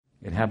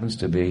It happens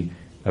to be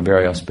a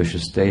very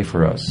auspicious day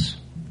for us.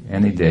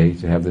 Any day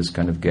to have this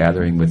kind of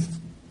gathering with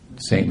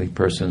saintly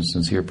persons,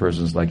 sincere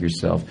persons like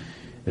yourself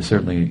is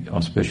certainly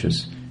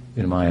auspicious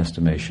in my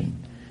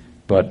estimation.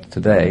 But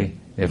today,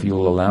 if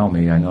you'll allow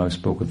me, I know I've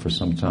spoken for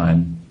some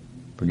time,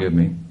 forgive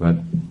me, but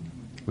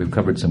we've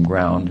covered some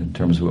ground in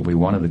terms of what we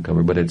wanted to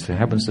cover, but it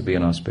happens to be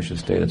an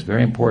auspicious day that's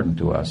very important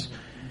to us.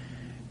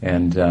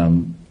 And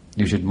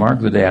you should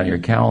mark the day on your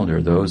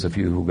calendar, those of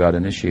you who got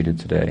initiated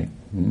today.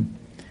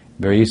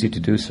 Very easy to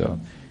do so.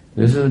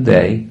 This is a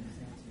day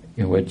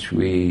in which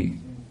we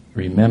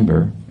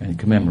remember and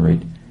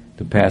commemorate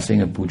the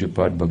passing of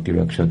Pujyapada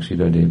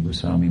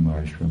Sridhara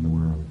Maharaja from the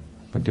world.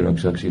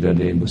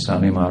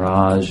 Sridhara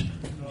Maharaja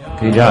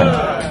Ki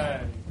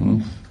Jai.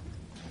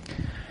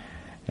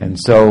 And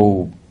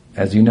so,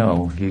 as you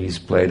know, he's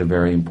played a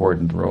very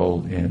important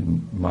role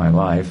in my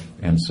life,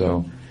 and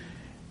so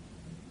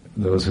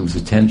those whose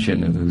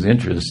attention and whose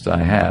interest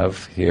I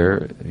have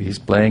here, he's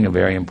playing a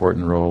very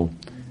important role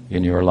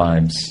in your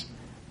lives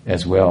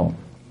as well.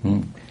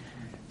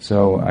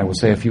 So I will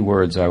say a few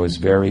words. I was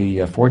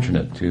very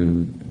fortunate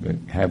to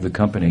have the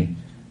company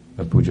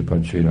of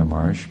Pujyapada Sridhara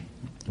Maharaja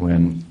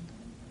when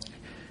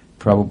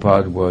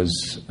Prabhupada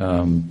was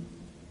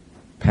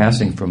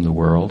passing from the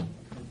world.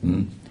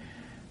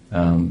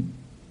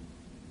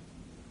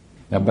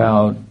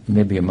 About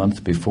maybe a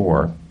month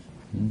before,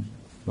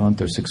 a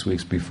month or 6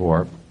 weeks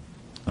before,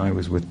 I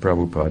was with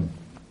Prabhupada.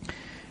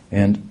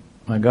 And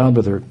my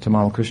godbrother,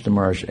 Tamal Krishna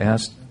Maharaj,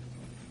 asked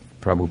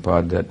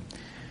Prabhupada that,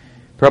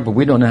 Prabhupada,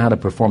 we don't know how to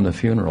perform the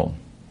funeral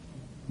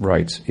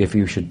rites if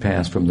you should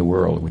pass from the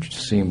world, which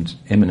seemed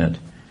imminent.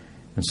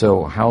 And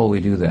so, how will we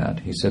do that?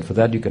 He said, for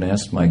that you can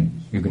ask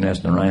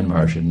Narayan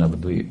Maharaj at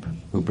Navadvip,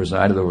 who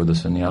presided over the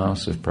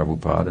sannyas of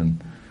Prabhupada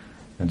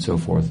and so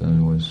forth,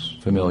 and was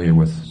familiar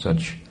with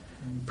such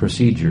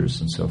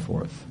procedures and so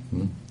forth.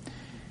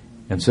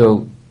 And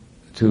so,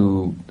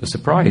 to the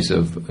surprise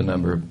of a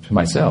number, to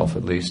myself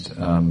at least,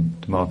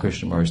 Tamal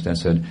Krishna Maharaj then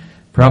said,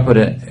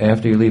 Prabhupada,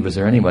 after you leave, is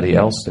there anybody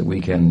else that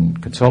we can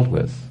consult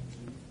with?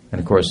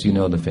 And of course, you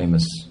know the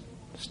famous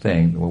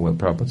saying, what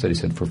Prabhupada said. He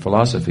said, for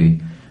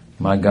philosophy,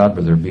 my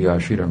godbrother, B.R.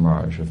 Sridhara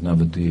Maharaj of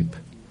Navadvip.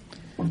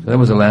 So that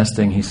was the last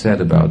thing he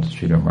said about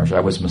Sridhara Maharaj. I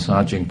was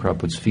massaging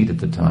Prabhupada's feet at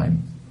the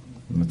time.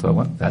 And I thought,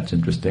 well, that's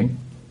interesting.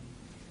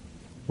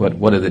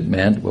 What had it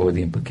meant? What were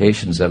the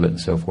implications of it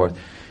and so forth?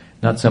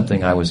 Not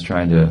something I was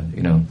trying to,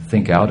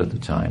 think out at the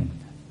time.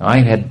 I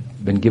had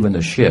been given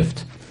a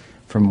shift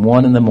from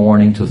 1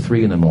 a.m. to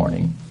 3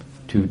 a.m.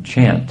 to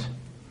chant,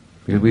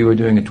 because we were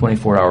doing a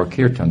 24-hour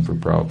kirtan for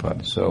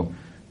Prabhupada. So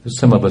there's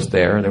some of us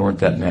there weren't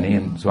that many,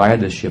 and so I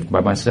had this shift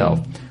by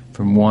myself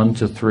from 1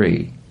 to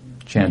 3,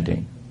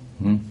 chanting.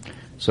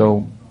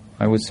 So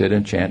I would sit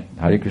and chant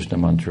Hare Krishna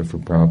mantra for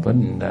Prabhupada,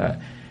 and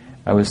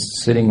I was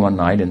sitting one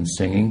night and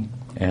singing,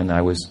 and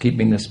I was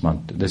keeping this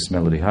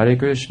melody, Hare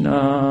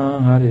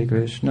Krishna,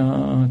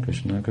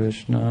 Krishna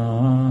Krishna,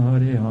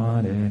 Hare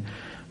Hare,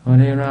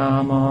 Hare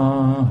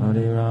Rama,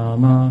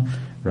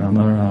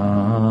 Rama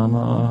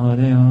Rama,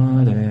 Hare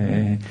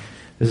Hare.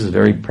 This is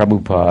very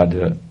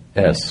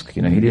Prabhupada-esque.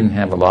 He didn't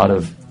have a lot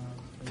of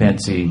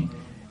fancy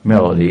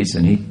melodies,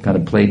 and he kind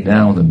of played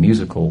down the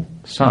musical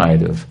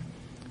side of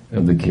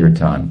the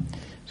kirtan.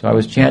 So I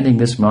was chanting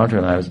this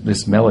mantra and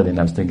this melody, and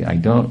I was thinking, I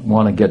don't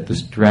want to get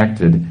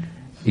distracted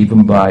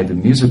even by the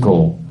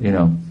musical,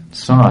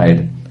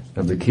 side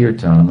of the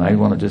kirtan. I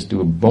want to just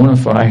do a bona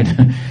fide,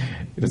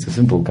 it was a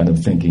simple kind of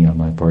thinking on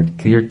my part,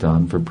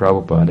 kirtan for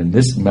Prabhupada. And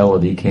this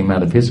melody came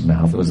out of his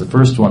mouth. It was the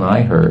first one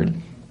I heard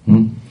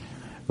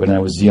when I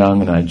was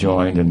young, and I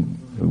joined, and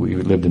we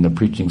lived in a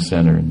preaching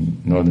center in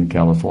Northern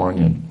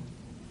California.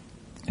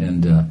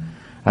 And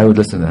I would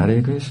listen to Hare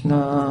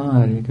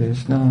Krishna,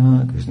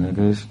 Krishna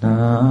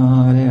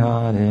Krishna, Hare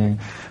Hare,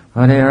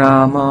 Hare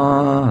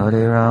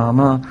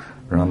Rama,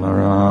 Rama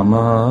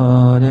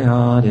Rama, Hare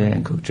Hare,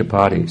 and cook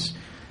chapatis.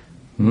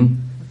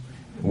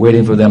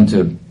 Waiting for them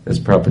to, as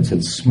Prabhupada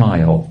said,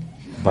 smile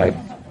by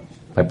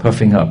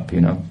puffing up,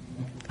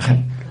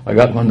 I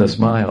got one to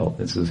smile.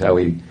 This is how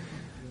we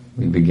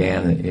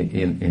began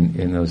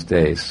in those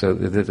days. So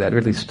that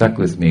really stuck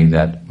with me,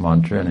 that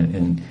mantra,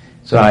 and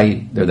so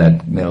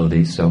that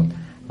melody. So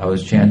I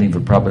was chanting for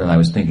Prabhupada, and I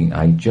was thinking,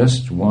 I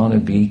just want to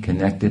be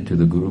connected to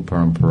the Guru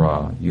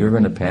Parampara. You're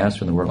going to pass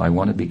from the world. I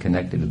want to be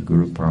connected to the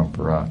Guru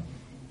Parampara.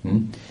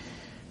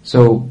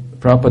 So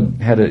Prabhupada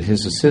had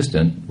his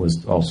assistant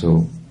was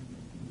also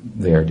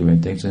there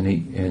doing things, and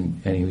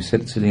he was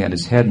sitting at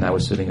his head, and I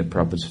was sitting at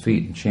Prabhupada's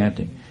feet and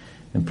chanting.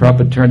 And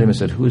Prabhupada turned to him and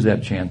said, "Who's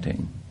that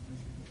chanting?"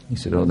 He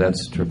said, "Oh,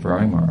 that's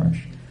Sridhara Maharaj."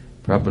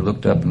 Prabhupada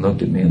looked up and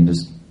looked at me and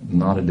just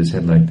nodded his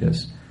head like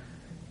this.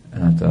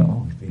 And I thought,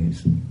 oh,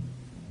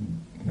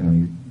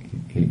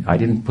 I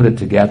didn't put it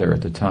together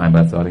at the time,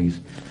 but I thought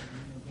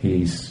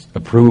he's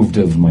approved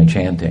of my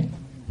chanting.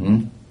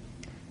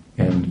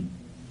 And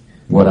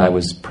what I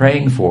was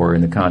praying for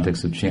in the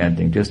context of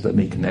chanting, just let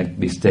me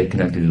stay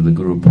connected to the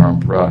Guru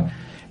Parampara.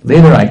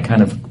 Later,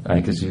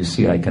 as you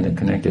see, I kind of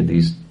connected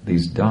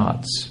these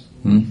dots,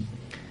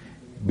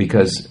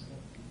 because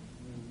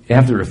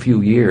after a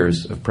few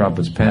years of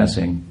Prabhupada's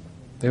passing,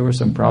 there were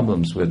some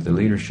problems with the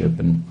leadership,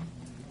 and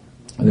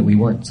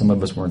that some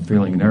of us weren't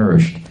feeling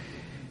nourished,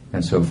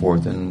 and so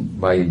forth.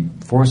 And by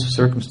force of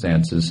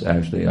circumstances,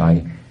 actually,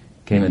 I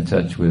came in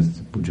touch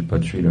with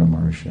Pujyapada Sridhara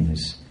Maharaja and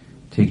his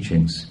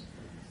teachings.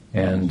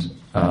 And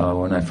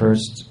when I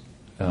first,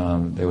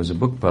 there was a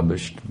book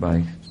published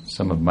by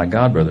some of my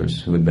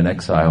godbrothers who had been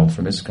exiled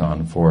from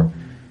ISKCON for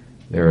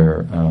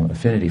their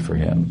affinity for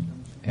him.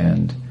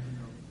 And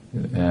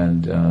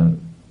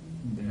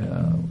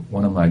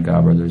one of my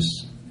godbrothers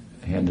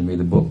handed me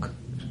the book,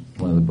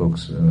 one of the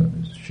books,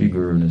 Sri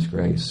Guru and His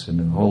Grace. And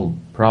the whole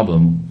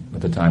problem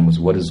at the time was,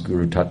 what is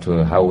Guru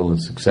Tattva? How will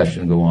the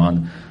succession go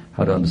on?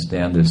 How to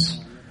understand this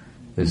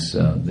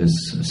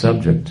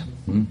subject?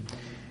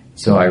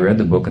 So I read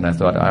the book and I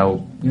thought,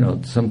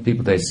 some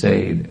people, they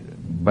say,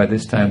 by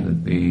this time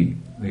that the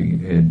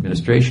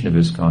administration of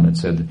ISKCON had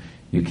said,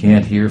 you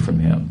can't hear from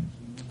him.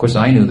 Of course,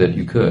 I knew that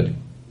you could,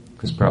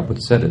 because Prabhupada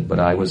said it, but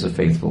I was a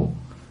faithful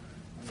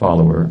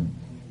follower.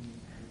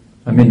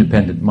 I'm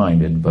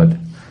independent-minded, but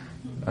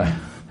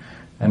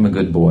I'm a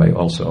good boy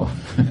also.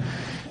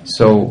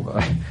 So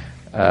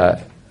I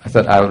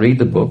thought, I'll read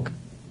the book.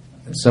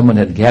 Someone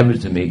had given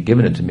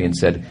it to me and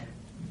said,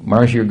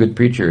 Maharaj, you're a good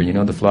preacher and you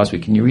know the philosophy.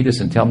 Can you read this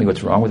and tell me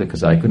what's wrong with it?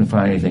 Because I couldn't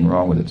find anything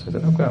wrong with it. So I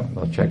said, okay,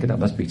 I'll check it out.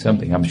 Must be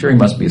something. I'm sure he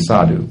must be a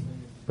sadhu,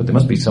 but there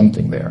must be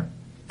something there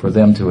for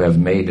them to have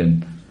made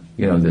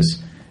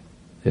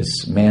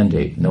this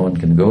mandate. No one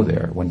can go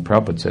there, when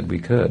Prabhupada said we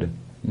could.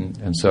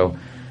 And so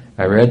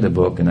I read the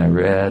book, and I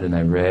read, and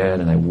I read,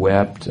 and I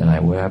wept, and I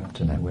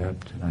wept, and I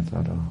wept, and I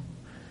thought,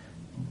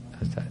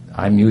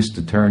 I'm used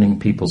to turning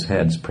people's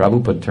heads.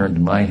 Prabhupada turned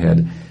my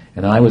head,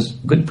 and I was a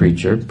good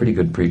preacher, pretty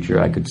good preacher.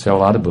 I could sell a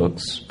lot of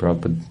books.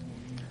 Prabhupada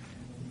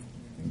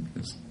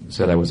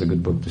said I was a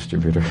good book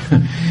distributor.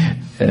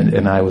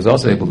 and I was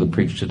also able to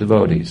preach to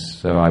devotees.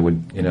 So I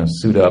would,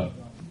 suit up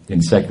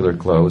in secular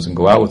clothes and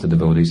go out with the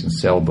devotees and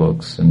sell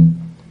books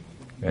and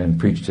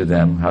preach to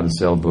them how to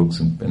sell books,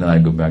 and then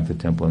I'd go back to the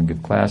temple and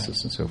give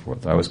classes and so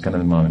forth. I was kind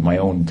of my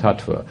own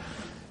tattva,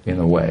 in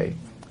a way.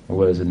 I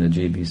was in the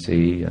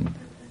GBC,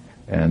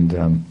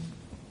 and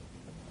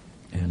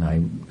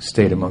I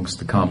stayed amongst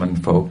the common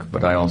folk,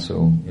 but I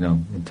also,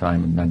 in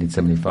time, in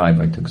 1975,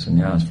 I took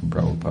sannyas from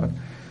Prabhupada.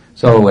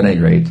 So, at any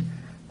rate,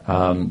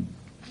 I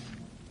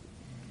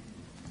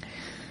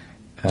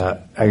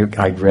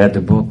read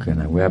the book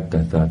and I wept.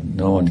 I thought,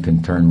 no one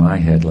can turn my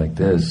head like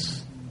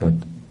this, but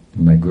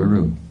my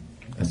guru.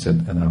 I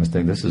said, and I was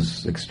thinking, this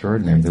is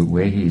extraordinary. The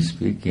way he's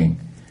speaking,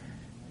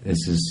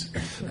 this is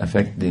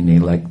affecting me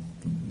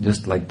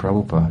just like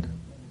Prabhupada.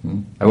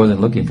 I wasn't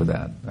looking for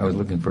that. I was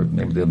looking for,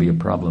 maybe there'll be a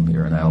problem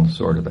here and I'll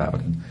sort it out.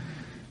 And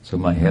so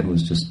my head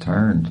was just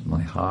turned,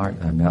 my heart.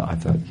 I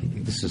thought,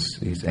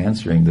 he's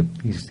answering,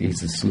 he's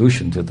the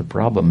solution to the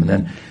problem. And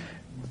then,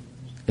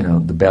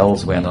 the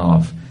bells went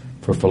off.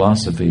 For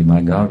philosophy,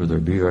 my God, with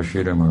B.R.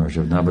 Sridhara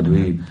Maharaja of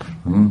Navadvip.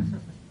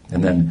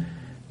 And then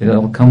it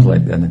all comes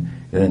like that. And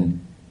then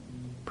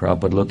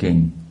Prabhupada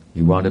looking,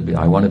 I want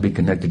to be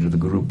connected to the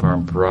Guru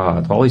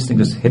Parampara. All these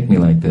things just hit me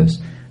like this.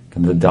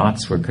 And the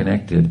dots were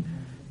connected.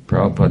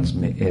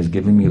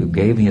 Prabhupada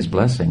gave me his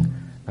blessing.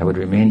 I would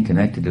remain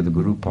connected to the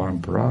Guru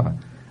Parampara.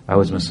 I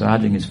was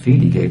massaging his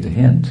feet, he gave the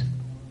hint.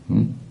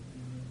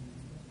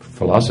 For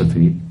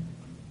philosophy,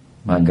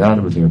 my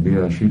God, with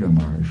B.R. Sridhara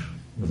Maharaja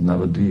of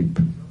Navadvip.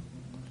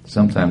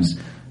 Sometimes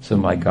some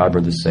of my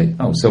godbrothers say,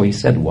 so he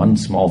said one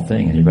small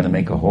thing and you're going to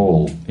make a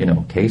whole,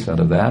 case out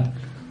of that?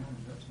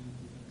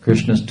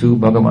 Krishna's tu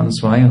Bhagavan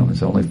Swayam.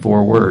 It's only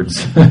 4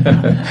 words.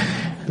 The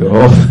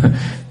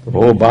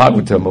whole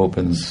Bhagavatam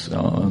opens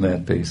on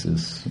that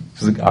basis.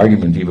 This is the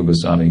argument Jiva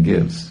Goswami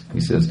gives. He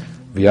says,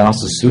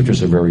 Vyasa's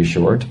sutras are very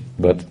short,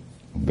 but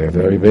they're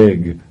very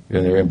big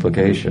in their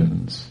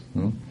implications.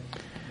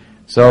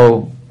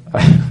 So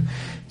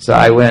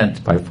I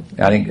went. I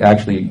think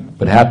actually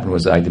what happened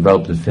was I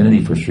developed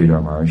affinity for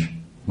Sridhara Maharaj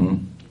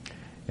and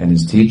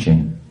his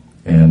teaching.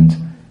 And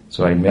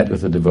so I met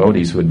with the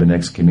devotees who had been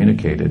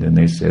excommunicated, and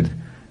they said,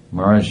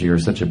 Maharaj, you're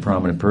such a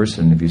prominent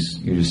person. If you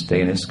just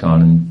stay in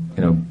ISKCON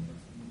and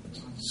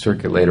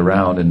circulate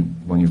around, and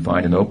when you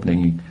find an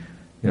opening,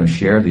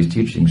 share these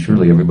teachings,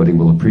 surely everybody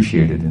will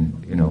appreciate it.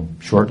 And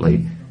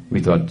shortly, we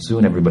thought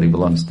soon everybody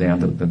will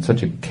understand that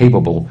such a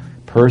capable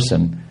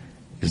person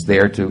is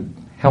there to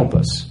help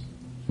us.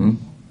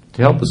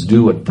 To help us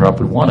do what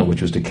Prabhupada wanted,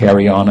 which was to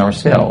carry on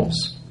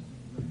ourselves.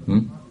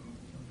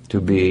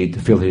 To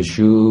fill his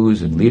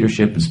shoes and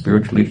leadership and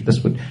spiritual leadership.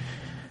 That's what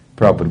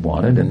Prabhupada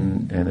wanted,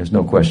 and there's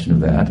no question of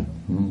that.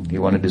 He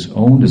wanted his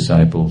own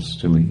disciples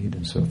to lead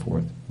and so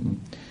forth.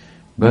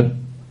 But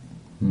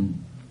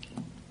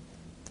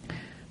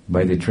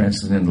by the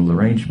transcendental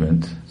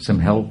arrangement, some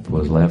help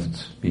was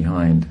left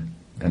behind.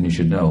 And you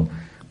should know,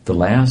 the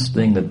last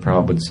thing that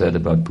Prabhupada said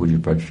about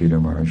Pujyapada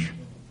Sridhara Maharaj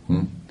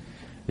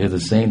is the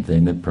same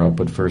thing that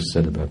Prabhupada first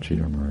said about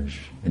Sridhara Maharaj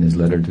in his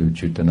letter to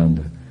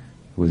Chutananda,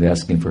 who was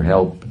asking for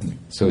help and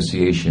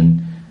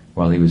association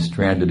while he was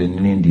stranded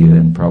in India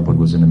and Prabhupada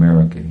was in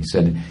America. He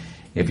said,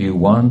 If you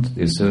want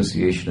the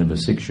association of a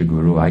Siksha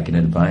Guru, I can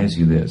advise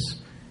you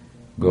this.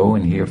 Go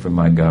and hear from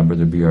my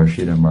godbrother B.R.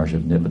 Sridhara Maharaja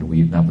of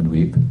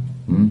Navadvip,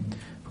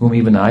 whom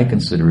even I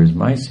consider as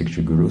my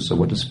Siksha Guru, so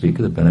what to speak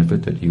of the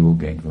benefit that you will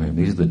gain from him.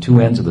 These are the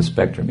two ends of the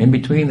spectrum. In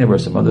between there were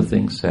some other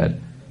things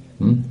said.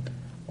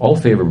 All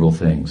favorable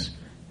things,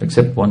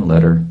 except one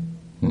letter.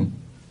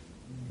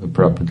 The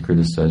Prabhupada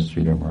criticized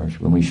Sridhar Maharaj.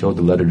 When we showed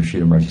the letter to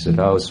Sridhar Maharaj, he said,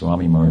 "Oh,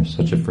 Swami Maharaj,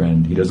 such a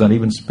friend. He does not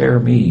even spare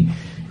me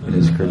in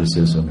his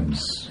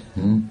criticisms."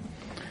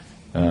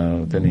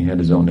 Then he had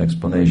his own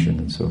explanation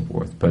and so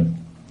forth. But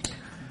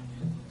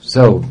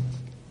so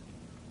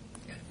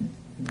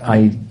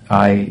I'm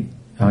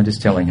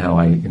just telling how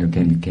I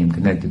became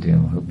connected to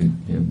him. I hope you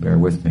bear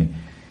with me.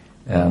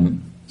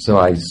 So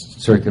I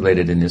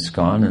circulated in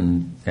ISKCON,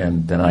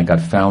 and then I got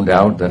found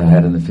out that I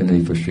had an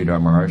affinity for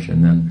Sridhar Maharaj,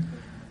 and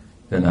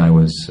then I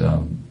was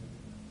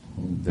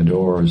the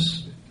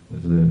doors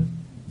of the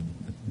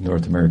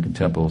North American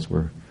temples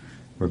were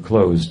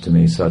closed to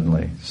me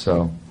suddenly.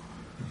 So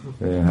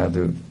you had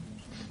to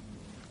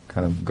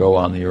kind of go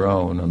on your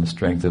own on the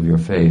strength of your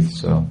faith.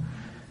 So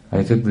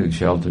I took the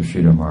shelter of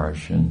Sridhar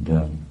Maharaj,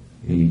 and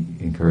he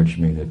encouraged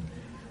me that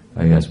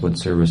I asked what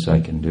service I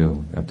can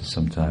do. After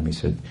some time, he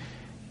said,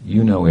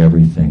 "You know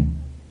everything.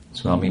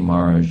 Swami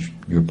Maharaj,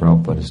 your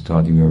Prabhupada has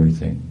taught you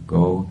everything.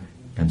 Go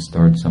and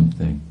start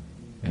something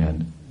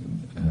and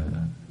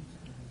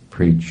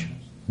preach.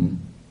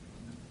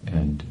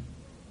 And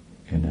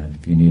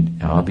if you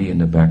need, I'll be in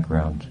the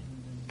background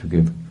to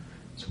give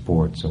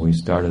support." So we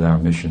started our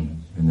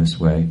mission in this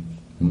way,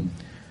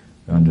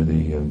 under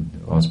the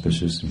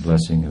auspicious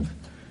blessing of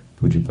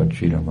Pujyapada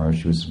Sridhara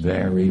Maharaja. He was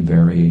very,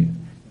 very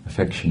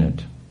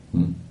affectionate.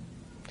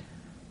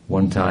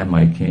 One time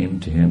I came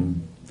to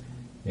him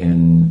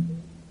in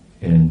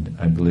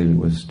I believe it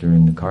was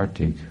during the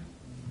Kartik,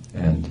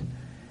 and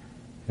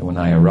when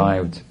I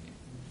arrived,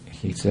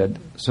 he said,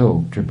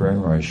 "So, Tripurari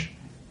Maharaj,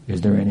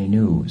 is there any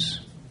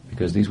news?"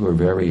 Because these were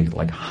very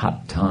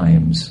hot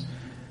times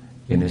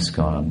in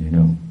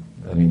ISKCON,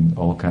 I mean,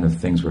 all kind of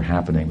things were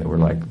happening that were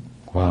like,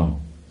 wow,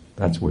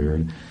 that's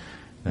weird.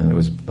 And it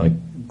was like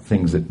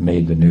things that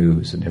made the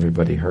news and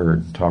everybody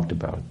heard, talked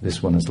about.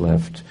 This one has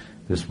left,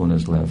 this one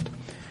has left.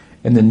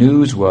 And the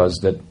news was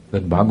that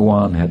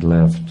Bhagawan had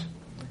left,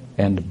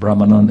 and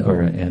Bhavananda,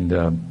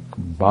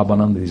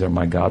 these are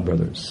my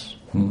godbrothers.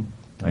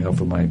 I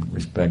offer my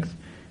respect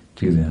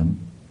to them.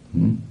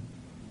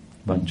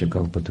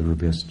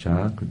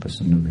 Vanchakalpatarubhyascha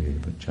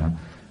kripasanubheva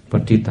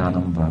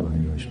patitanam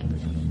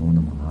bhavayoshtamino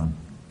namaha.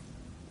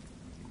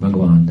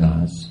 Bhagavan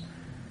Das,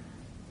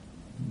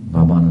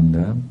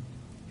 Bhavananda,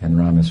 and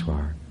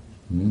Rameswar.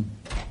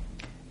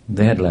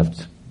 They had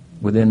left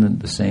within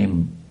the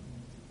same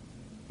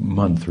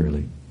month,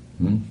 really.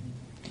 And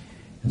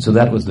so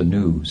that was the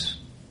news.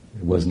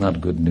 It was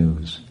not good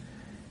news.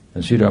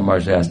 And Sridhar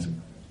Maharaj asked,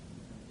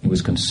 he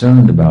was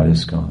concerned about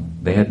ISKCON.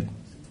 They had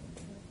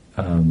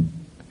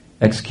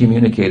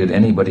excommunicated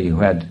anybody who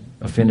had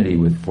affinity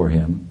for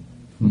him,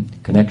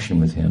 connection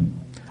with him,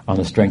 on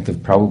the strength of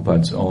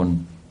Prabhupada's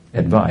own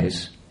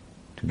advice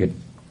to get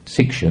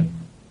siksha,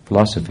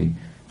 philosophy,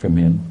 from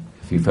him,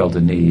 if he felt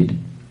a need.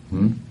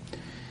 And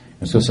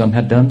so some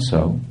had done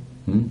so,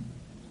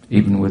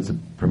 even with the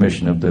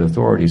permission of the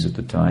authorities at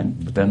the time,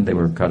 but then they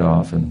were cut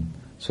off, and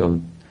so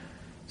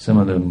some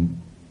of them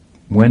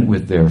went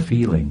with their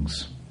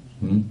feelings,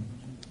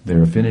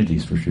 their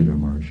affinities for Sridhar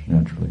Maharaj,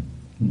 naturally.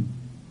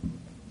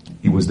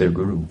 He was their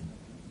guru.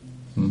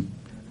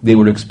 They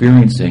were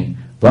experiencing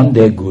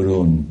Vande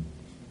Gurun,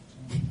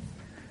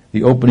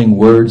 the opening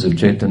words of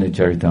Chaitanya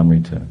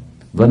Charitamrita.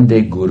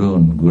 Vande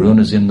Gurun. Gurun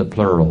is in the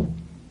plural.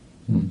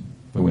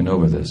 But we know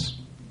about this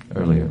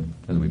earlier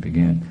as we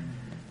began.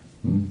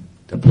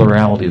 The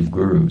plurality of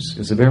gurus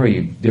is a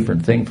very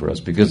different thing for us,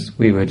 because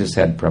we had just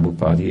had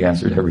Prabhupada. He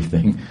answered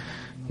everything.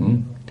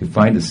 To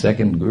find a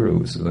second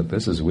guru, so that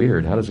this is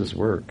weird. How does this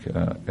work?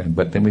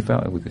 But then we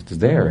found it's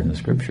there in the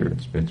scripture.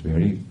 It's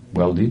very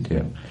well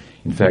detailed.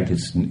 In fact,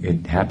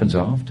 it happens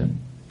often.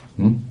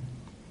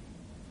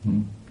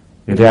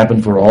 It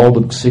happened for all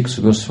the 6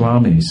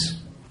 Goswamis.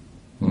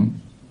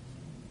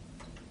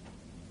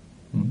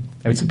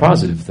 It's a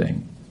positive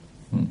thing.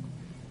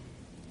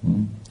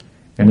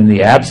 And in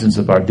the absence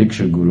of our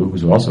Diksha Guru,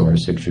 who's also our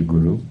Siksha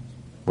Guru,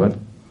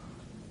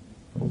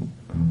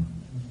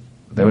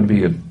 that would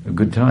be a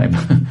good time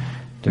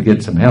to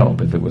get some help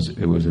if it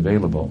was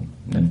available,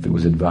 and if it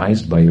was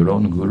advised by your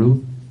own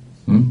Guru.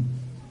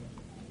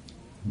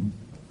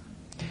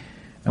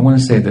 I want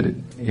to say that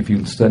if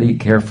you study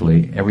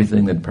carefully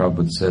everything that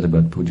Prabhupada said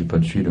about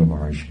Pujyapada Sridhara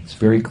Maharaj, it's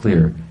very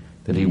clear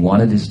that he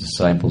wanted his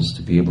disciples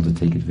to be able to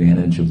take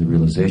advantage of the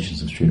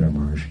realizations of Sridhar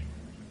Maharaj.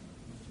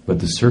 But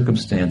the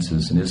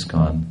circumstances in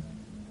ISKCON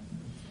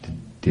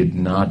did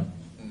not,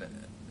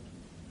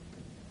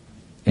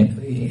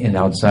 and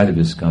outside of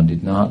ISKCON,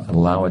 did not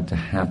allow it to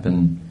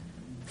happen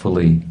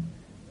fully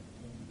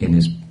in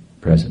his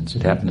presence.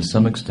 It happened to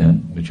some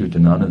extent.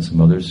 Achyutananda and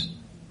some others,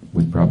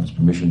 with Prabhupada's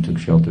permission, took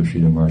shelter of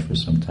Sridhar Maharaj for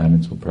some time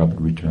until Prabhupada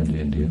returned to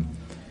India.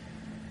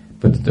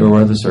 But there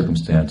were other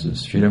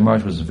circumstances. Sridhar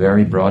Maharaj was a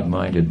very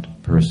broad-minded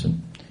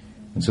person.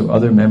 And so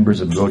other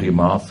members of Gaudiya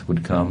Math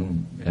would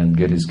come and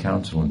get his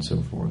counsel and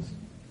so forth.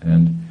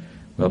 And,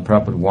 well,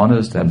 Prabhupada wanted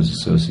us to have this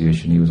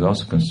association. He was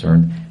also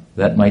concerned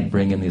that might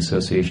bring in the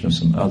association of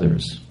some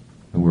others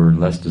who were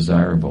less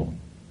desirable.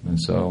 And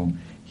so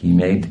he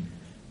made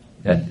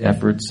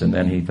efforts, and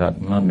then he thought,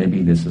 well,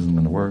 maybe this isn't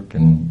going to work,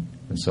 and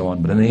so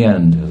on. But in the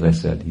end,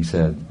 as he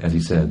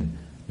said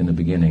in the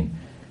beginning,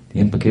 the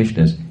implication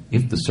is,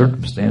 if the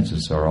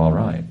circumstances are all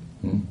right,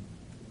 and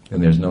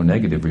there's no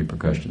negative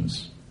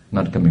repercussions,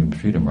 not coming from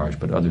Sridhar Maharaj,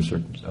 but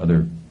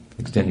other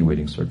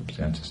extenuating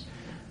circumstances,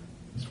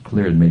 it's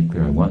clear to make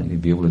clear, I want you to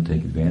be able to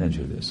take advantage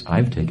of this.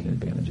 I've taken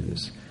advantage of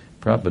this.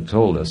 Prabhupada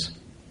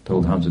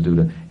told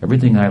Hamsadutta,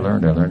 everything I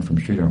learned from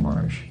Sridhar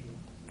Maharaj.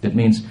 That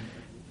means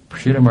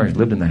Sridhar Maharaj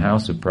lived in the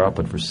house of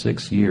Prabhupada for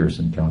 6 years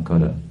in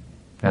Calcutta.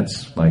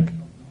 That's like,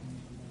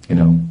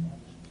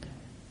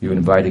 you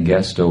invite a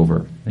guest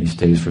over, and he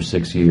stays for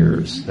 6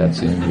 years.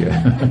 That's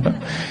India.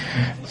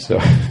 So,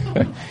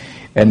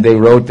 and they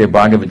wrote their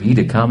Bhagavad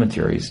Gita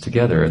commentaries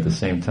together at the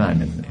same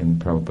time in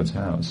Prabhupada's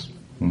house.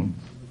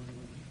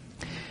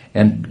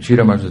 And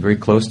Sridhar Maharaj was very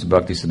close to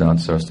Bhaktisiddhanta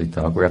Saraswati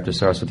Thakur. After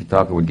Saraswati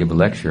Thakur would give a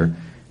lecture,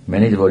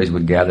 many devotees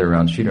would gather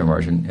around Sridhar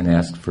Maharaj and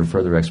ask for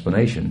further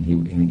explanation.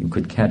 He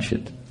could catch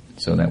it.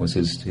 So that was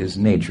his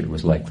nature,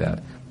 was like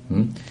that.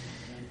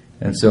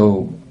 And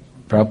so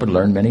Prabhupada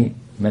learned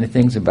many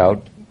things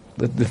about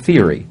the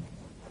theory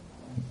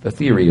of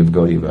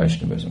Gaudiya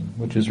Vaishnavism,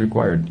 which is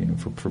required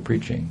for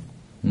preaching.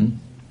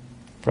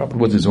 Prabhupada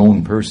was his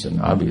own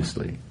person,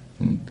 obviously.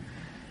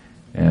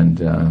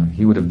 And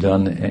he would have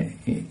done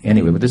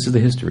anyway, but this is the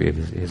history of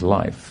his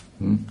life.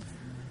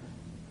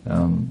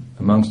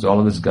 Amongst all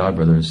of his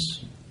godbrothers,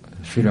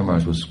 Sridhar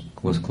Maharaj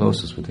was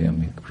closest with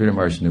him. Sridhar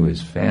Maharaj knew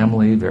his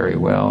family very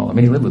well. I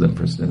mean, he lived with them,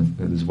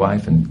 with his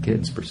wife and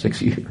kids for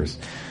 6 years.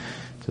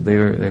 So they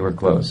were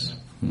close.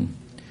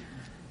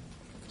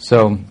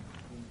 So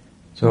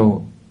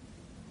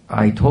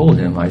I told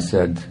him, I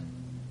said,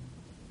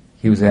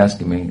 he was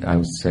asking me,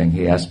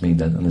 he asked me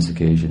that on this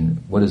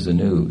occasion, what is the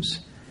news?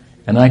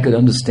 And I could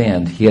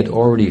understand he had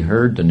already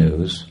heard the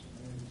news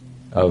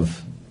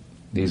of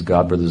these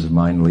godbrothers of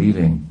mine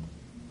leaving.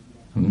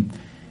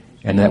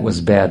 And that was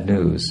bad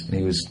news. And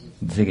he was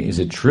thinking, is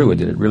it true?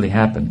 Did it really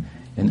happen?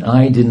 And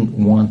I didn't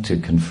want to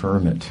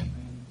confirm it.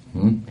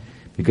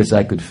 Because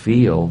I could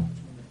feel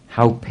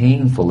how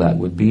painful that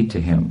would be to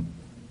him.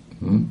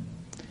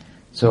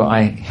 So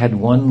I had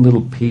one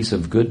little piece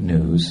of good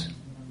news,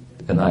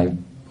 and I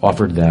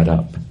offered that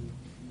up.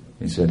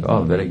 He said,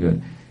 oh, very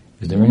good.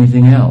 Is there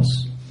anything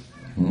else?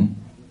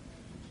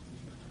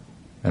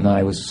 And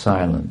I was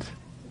silent.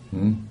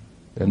 And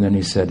then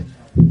he said,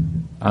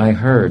 I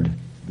heard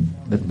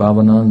that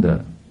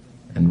Bhavananda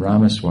and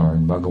Rameswar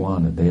and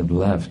Bhagavana, they have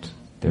left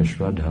their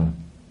Shraddha.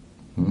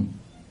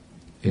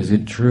 Is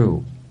it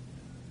true?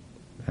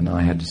 And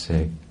I had to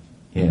say,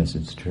 yes,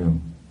 it's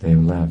true. They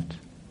have left.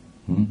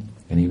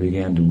 And he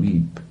began to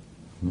weep.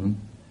 And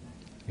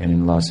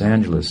in Los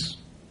Angeles,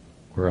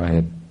 where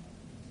I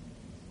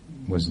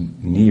was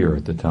near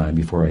at the time,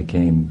 before I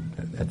came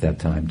at that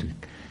time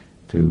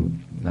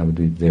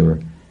they were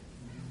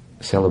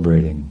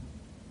celebrating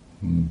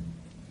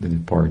the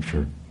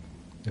departure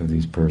of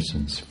these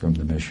persons from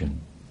the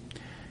mission.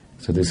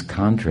 So this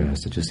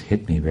contrast, it just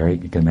hit me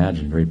you can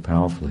imagine, very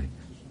powerfully.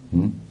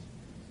 And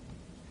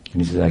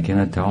he says, I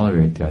cannot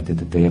tolerate that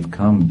they have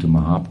come to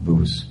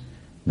Mahaprabhu's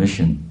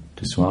mission,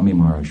 to Swami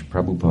Maharaj,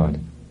 Prabhupada.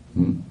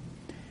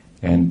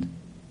 And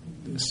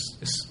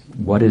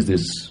what is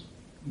this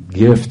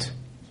gift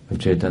of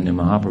Chaitanya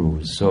Mahaprabhu?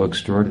 It's so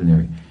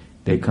extraordinary.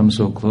 They come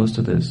so close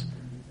to this,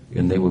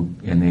 and they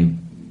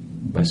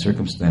by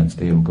circumstance,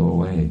 they will go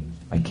away.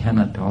 I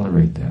cannot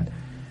tolerate that.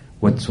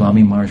 What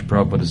Swami Maharaj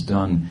Prabhupada has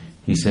done,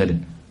 he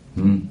said,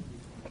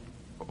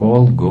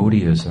 all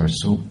Gaudiyas are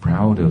so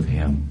proud of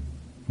him.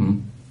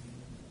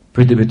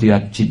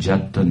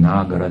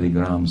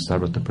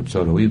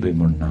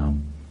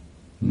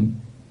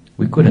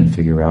 We couldn't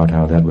figure out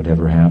how that would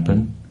ever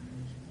happen.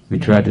 We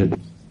tried to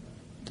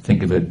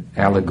think of it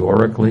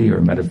allegorically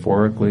or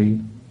metaphorically.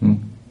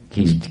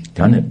 He's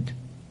done it.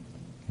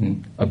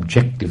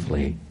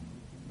 Objectively.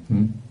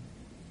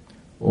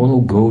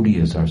 All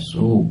Gaudiyas are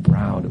so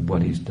proud of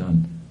what he's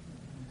done.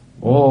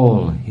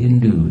 All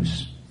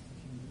Hindus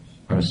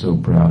are so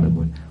proud of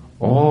what.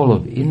 All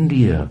of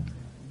India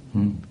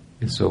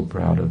is so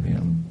proud of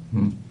him.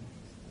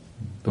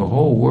 The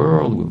whole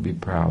world will be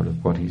proud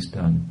of what he's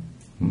done.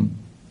 And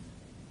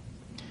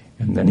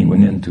then he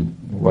went into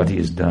what he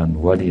has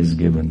done, what he has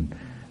given,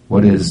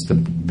 what is the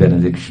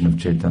benediction of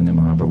Chaitanya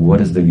Mahaprabhu,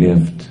 what is the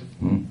gift,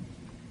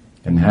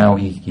 and how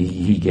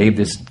he gave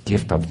this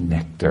gift of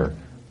nectar.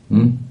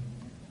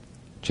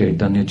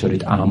 Chaitanya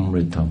Charit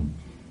Amritam,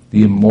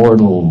 the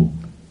immortal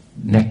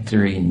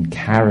nectarine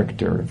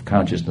character of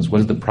consciousness.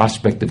 What is the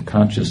prospect of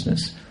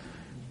consciousness?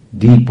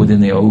 Deep within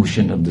the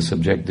ocean of the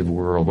subjective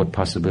world, what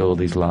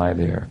possibilities lie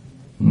there?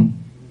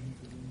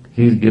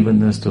 He's given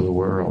this to the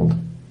world.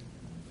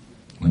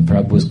 When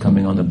Prabhupada was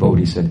coming on the boat,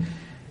 he said,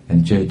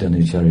 and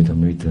Chaitanya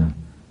Charitamrita,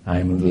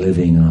 I'm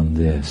living on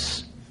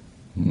this.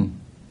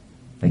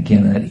 I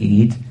cannot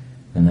eat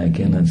and I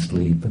cannot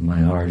sleep, and my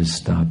heart is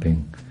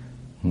stopping.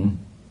 And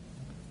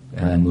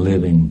I'm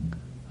living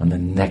on the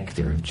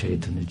nectar of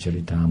Chaitanya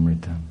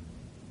Charitamrita.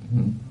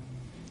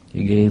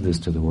 He gave this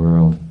to the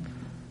world.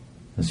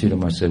 And Sridhar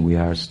Maharaj said, we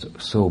are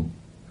so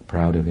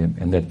proud of him,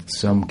 and that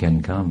some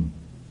can come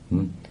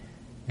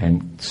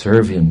and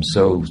serve him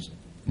so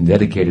in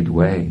dedicated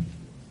way.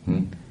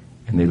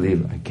 And they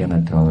leave, I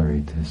cannot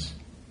tolerate this.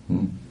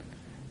 And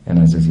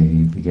as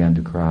he began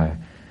to cry,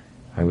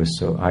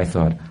 I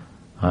thought,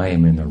 I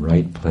am in the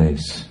right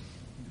place.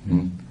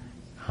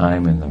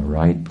 I'm in the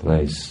right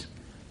place.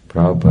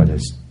 Prabhupada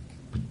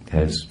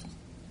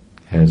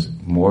has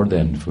more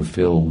than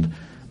fulfilled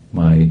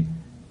my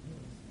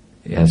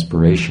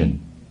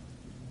aspiration.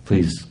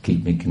 Please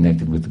keep me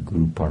connected with the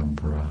Guru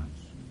Parampara.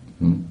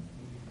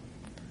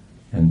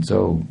 And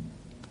so,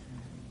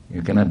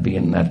 you cannot be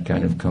in that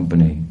kind of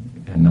company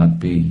and not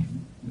be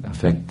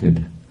affected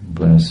and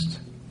blessed.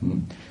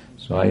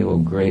 So I owe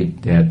great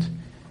debt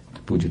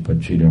to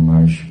Pujyapada Sridhara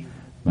Maharaj,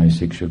 my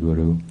Siksha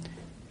Guru.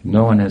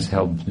 No one has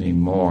helped me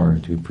more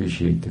to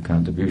appreciate the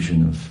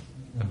contribution of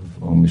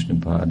Om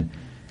Vishnupad,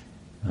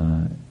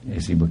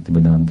 A.C.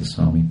 Bhaktivedanta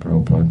Swami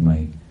Prabhupada,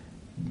 my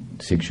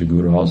Siksha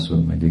Guru also,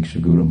 my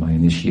Diksha Guru, my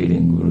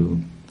initiating Guru,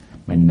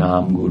 my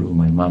Nam Guru,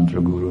 my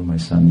Mantra Guru, my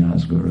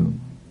Sannyas Guru.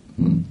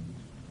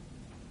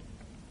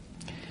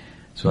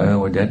 So I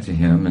owe a debt to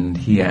him, and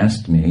he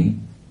asked me,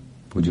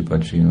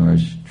 Pujyapada Sridhara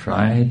Maharaj,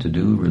 try to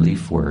do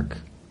relief work.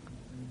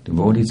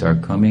 Devotees are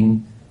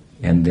coming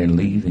and they're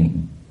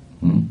leaving.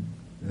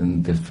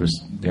 And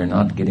they're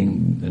not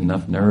getting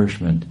enough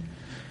nourishment.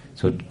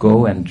 So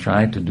go and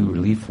try to do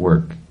relief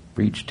work.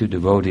 Preach to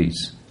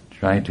devotees.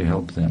 Try to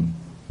help them.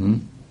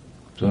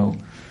 So,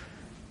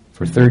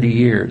 for 30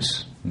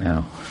 years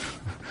now,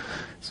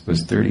 this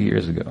was 30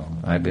 years ago,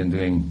 I've been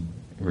doing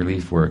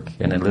relief work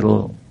and a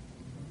little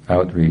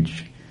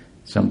outreach.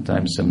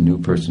 Sometimes some new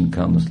person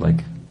comes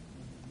like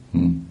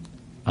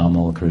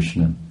Amal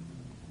Krishna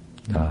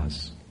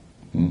Das.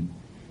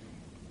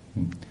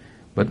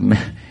 But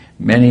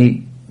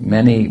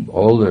many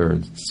older,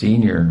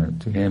 senior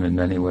to him in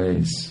many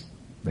ways,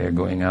 they're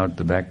going out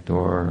the back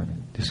door,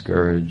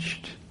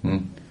 discouraged,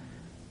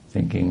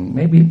 thinking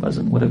maybe it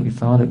wasn't what we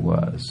thought it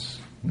was.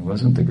 It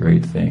wasn't the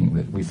great thing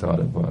that we thought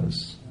it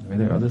was. Maybe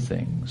there are other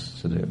things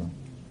to do.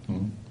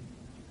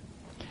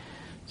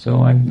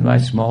 So in my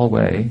small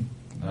way,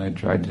 I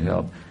tried to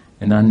help.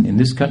 And in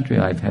this country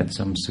I've had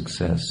some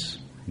success.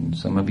 And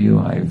some of you,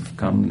 I've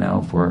come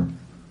now for,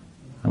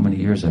 how many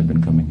years I've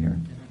been coming here?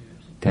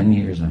 10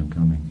 years I'm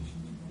coming.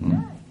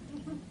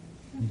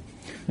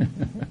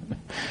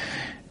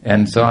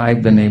 And so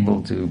I've been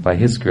able to, by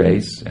his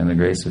grace and the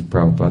grace of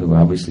Prabhupada, who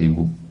obviously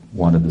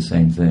wanted the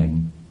same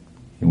thing,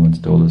 he once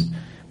told us,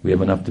 we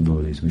have enough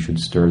devotees, we should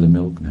stir the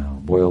milk now,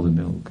 boil the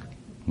milk,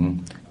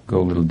 go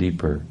a little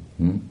deeper.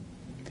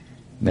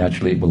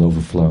 Naturally it will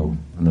overflow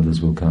and others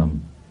will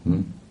come.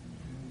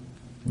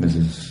 This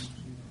is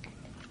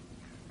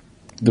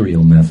the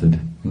real method.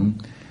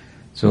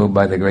 So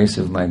by the grace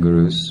of my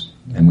gurus,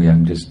 and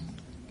I'm just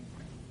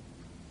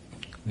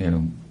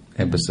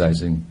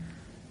emphasizing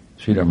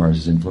Sridhar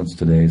Maharaj's influence,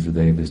 today is the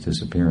day of his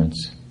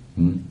disappearance.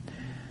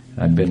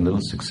 I've been a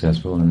little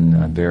successful, and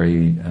I'm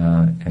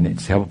and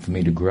it's helped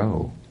me to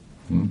grow.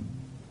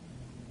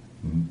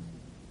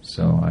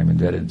 So I'm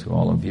indebted to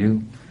all of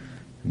you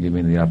for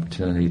giving me the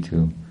opportunity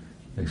to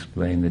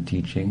explain the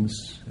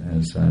teachings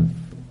as I've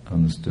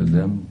understood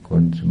them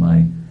according to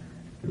my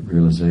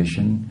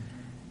realization.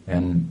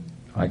 And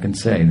I can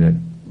say that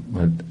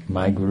what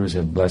my gurus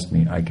have blessed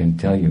me, I can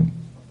tell you,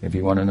 if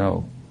you want to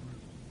know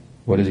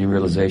what is your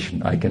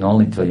realization, I can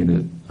only tell you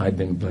that I've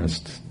been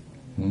blessed.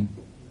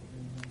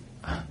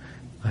 I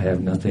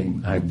have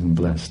nothing, I've been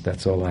blessed,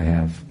 that's all I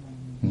have.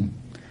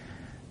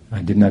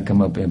 I did not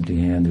come up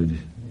empty-handed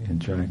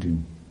and try to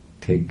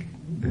take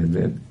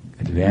the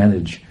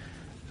advantage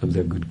of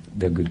their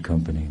good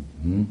company.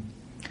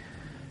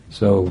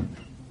 So,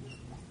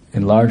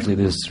 and largely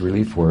this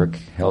relief work,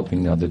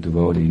 helping other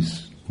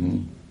devotees,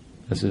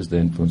 this is the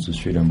influence of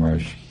Sridhar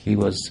Maharaj. He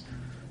was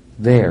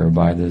there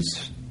by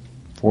this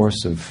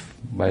force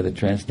by the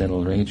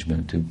transcendental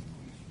arrangement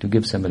to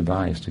give some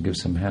advice, to give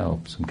some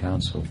help, some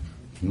counsel.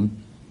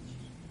 And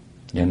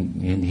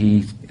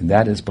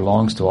that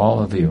belongs to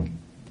all of you.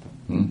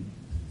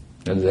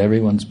 That is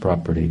everyone's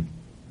property.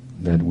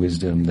 That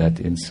wisdom, that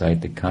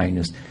insight, the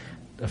kindness,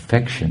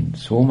 affection,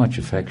 so much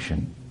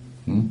affection.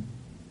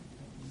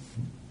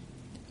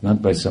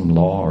 Not by some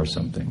law or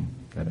something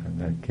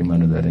that came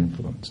under that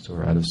influence,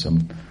 or out of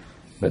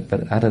but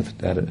out of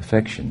that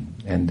affection.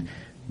 And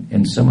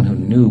someone who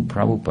knew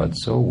Prabhupada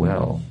so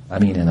well, I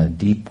mean in a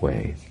deep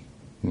way.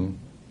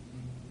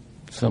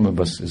 Some of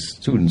us as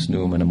students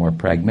knew him in a more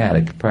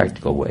pragmatic,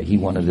 practical way. He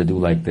wanted to do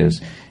like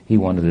this, he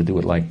wanted to do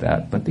it like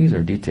that, but these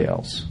are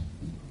details.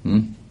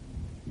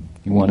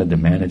 He wanted to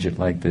manage it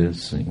like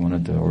this, and he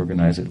wanted to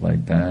organize it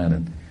like that,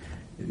 and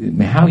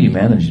how you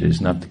managed it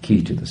is not the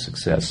key to the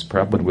success.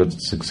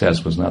 Prabhupada's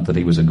success was not that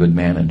he was a good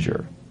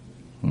manager.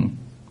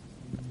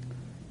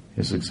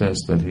 His success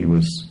that he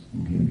was,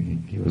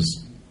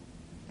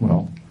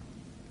 well,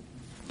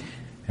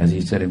 as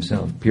he said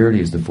himself, purity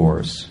is the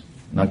force,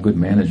 not good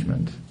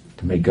management,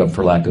 to make up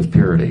for lack of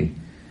purity.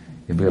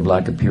 If we have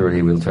lack of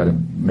purity, we'll try to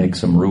make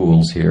some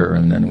rules here,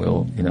 and then we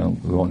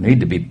won't need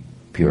to be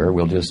pure.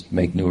 We'll just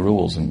make new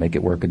rules and make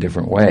it work a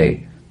different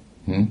way.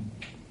 Then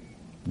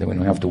we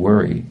don't have to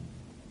worry.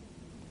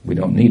 We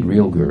don't need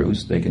real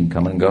gurus. They can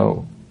come and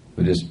go.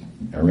 We just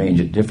arrange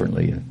it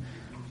differently.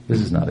 This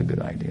is not a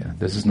good idea.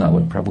 This is not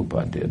what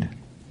Prabhupada did.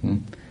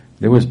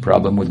 There was a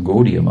problem with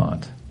Gaudiya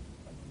Math.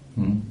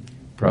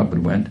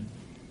 Prabhupada went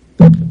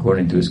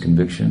according to his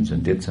convictions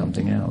and did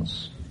something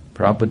else.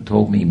 Prabhupada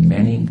told me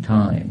many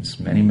times,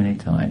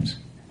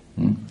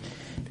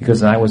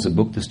 because I was a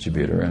book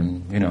distributor,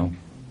 and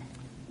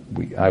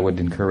I would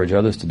encourage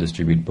others to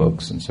distribute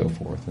books and so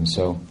forth. And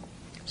so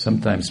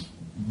sometimes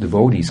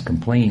devotees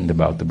complained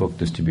about the book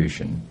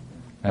distribution.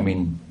 I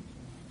mean,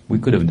 we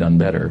could have done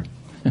better.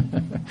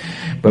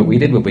 But we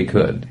did what we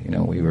could.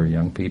 We were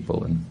young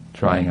people and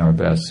trying our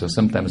best. So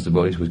sometimes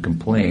devotees would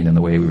complain in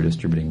the way we were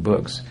distributing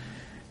books.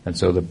 And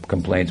so the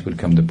complaints would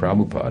come to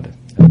Prabhupada.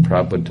 And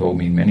Prabhupada told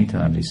me many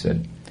times, he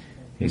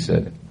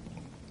said,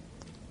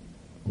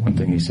 one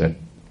thing he said,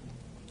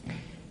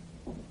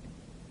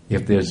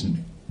 if there's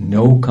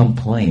no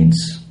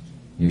complaints,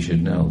 you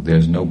should know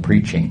there's no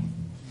preaching.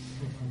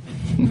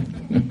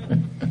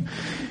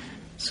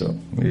 So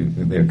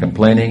they're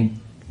complaining,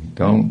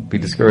 don't be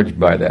discouraged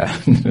by that.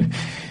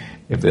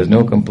 If there's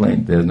no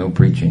complaint, there's no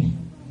preaching.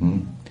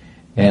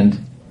 And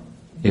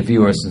if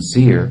you are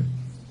sincere,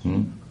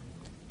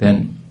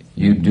 then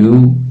you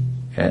do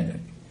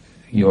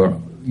your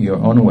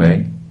own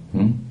way,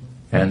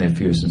 and if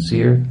you're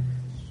sincere,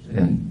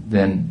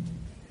 then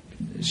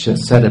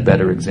set a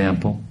better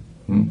example.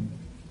 In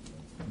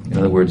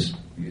other words,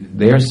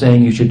 they're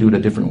saying you should do it a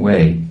different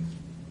way,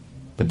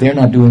 but they're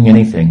not doing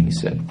anything, he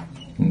said.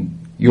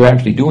 You're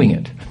actually doing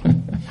it.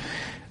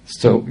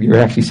 So you're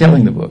actually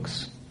selling the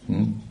books.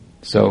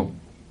 So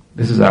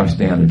this is our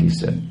standard, he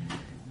said.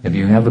 If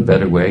you have a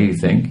better way, you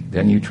think,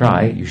 then you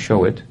try it, you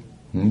show it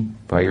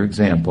by your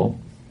example.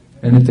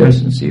 And if they're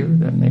sincere,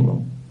 then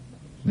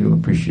they'll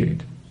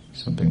appreciate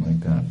something like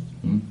that.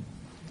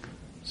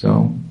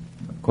 So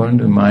according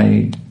to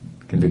my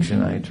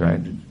conviction,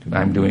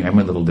 I'm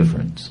a little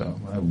different. So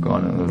I've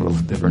gone a little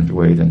different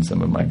way than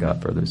some of my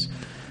god brothers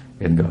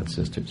and god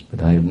sisters.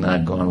 But I have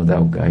not gone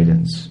without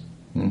guidance.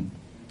 I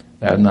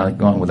have not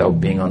gone without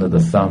being under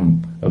the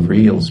thumb of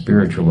real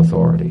spiritual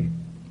authority.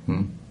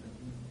 And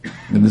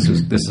this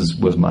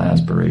was my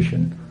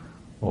aspiration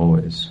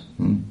always.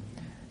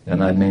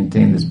 And I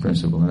maintain this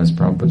principle, and it's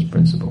Prabhupada's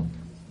principle.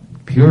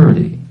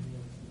 Purity,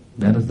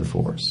 that is the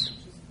force.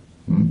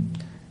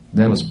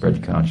 That will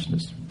spread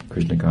consciousness,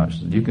 Krishna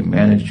consciousness. You can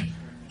manage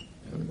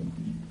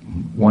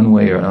one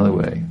way or another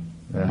way.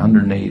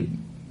 108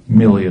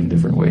 million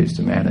different ways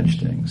to manage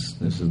things.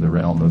 This is the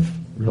realm of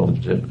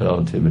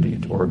relativity,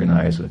 to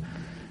organize a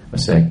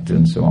sect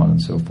and so on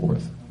and so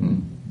forth.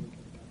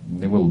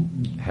 They will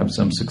have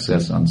some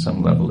success on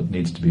some level. It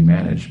needs to be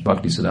managed.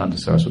 Bhaktisiddhanta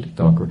Saraswati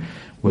Thakur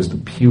was the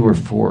pure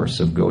force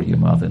of Gaudiya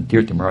Math, and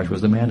Tirtha Maharaj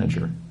was the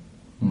manager.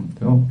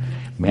 So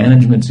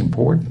management's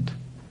important.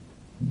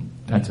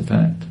 That's a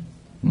fact.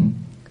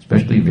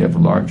 Especially if you have a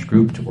large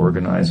group to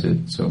organize it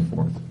and so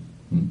forth.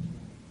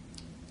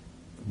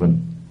 But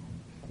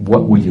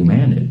what will you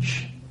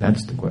manage?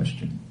 That's the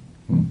question.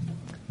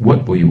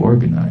 What will you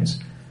organize?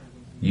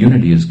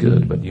 Unity is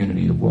good, but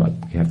unity of what?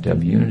 You have to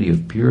have unity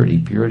of purity,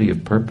 purity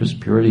of purpose,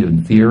 purity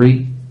of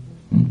theory.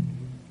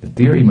 The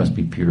theory must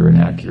be pure and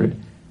accurate,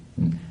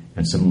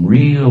 and some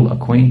real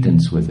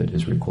acquaintance with it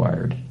is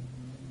required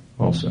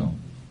also.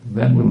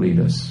 That will lead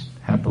us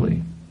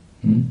happily.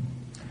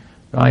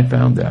 I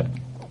found that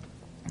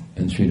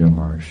in Sridhara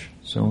Maharaj.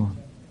 So,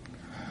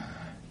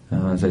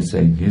 as I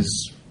say,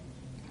 his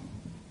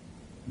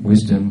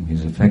wisdom,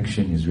 his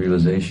affection, his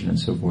realization, and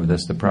so forth,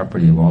 that's the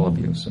property of all of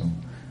you. So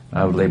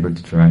I would labor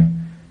to try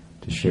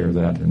to share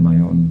that in my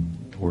own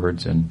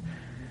words, and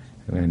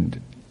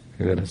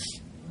let us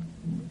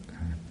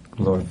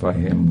glorify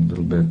him a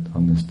little bit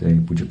on this day.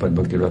 Pujyapada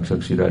Bhakti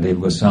Rakshak Sridhara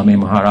Goswami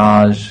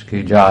Maharaj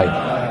ki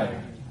jai.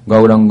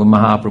 Gauranga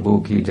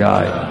Mahaprabhu ki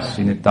jai.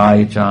 Sri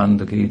Nitai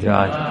Chand ki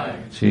jai.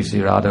 Sri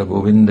Sri Radha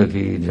Govinda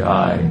ki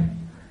jai.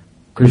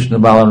 Krishna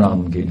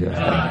Balaram ki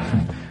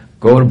jai.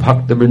 Gaur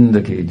Bhakta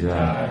Vrinda ki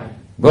jai.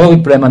 Gaur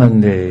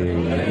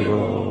Premanande.